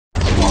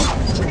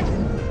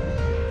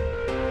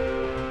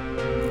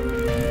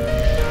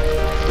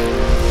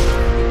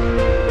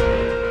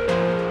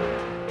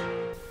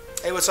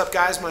what's up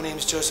guys, my name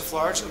is Joseph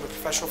Large. I'm a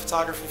professional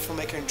photographer,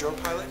 filmmaker, and drone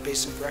pilot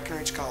based in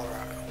Breckenridge,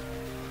 Colorado.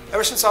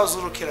 Ever since I was a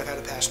little kid, I've had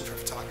a passion for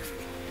photography.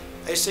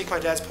 I used to take my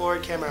dad's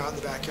Polaroid camera out in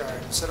the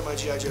backyard and set up my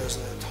G.I. Joes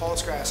in the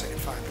tallest grass I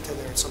could find, pretend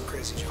they were in some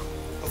crazy jungle.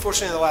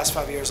 Unfortunately, in the last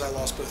 5 years, I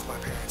lost both my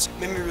parents. It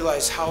made me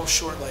realize how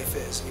short life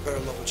is, and you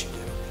better love what you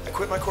do. I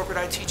quit my corporate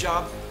IT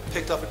job,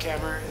 picked up a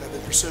camera, and I've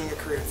been pursuing a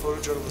career in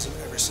photojournalism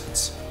ever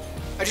since.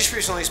 I just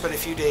recently spent a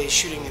few days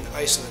shooting in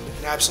Iceland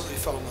and absolutely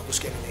fell in love with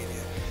Scandinavia.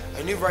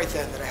 I knew right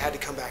then that I had to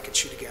come back and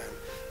shoot again.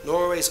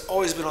 Norway's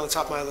always been on the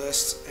top of my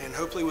list, and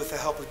hopefully with the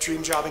help of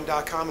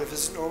dreamjobbing.com and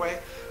Visit Norway,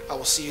 I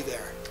will see you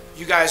there.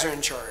 You guys are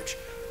in charge.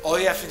 All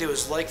you have to do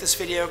is like this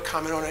video,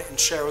 comment on it, and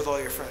share with all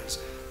your friends.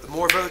 The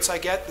more votes I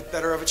get, the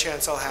better of a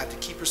chance I'll have to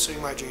keep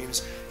pursuing my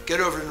dreams, get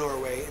over to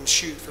Norway, and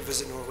shoot for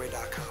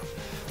visitnorway.com.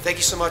 Thank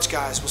you so much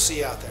guys, we'll see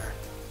you out there.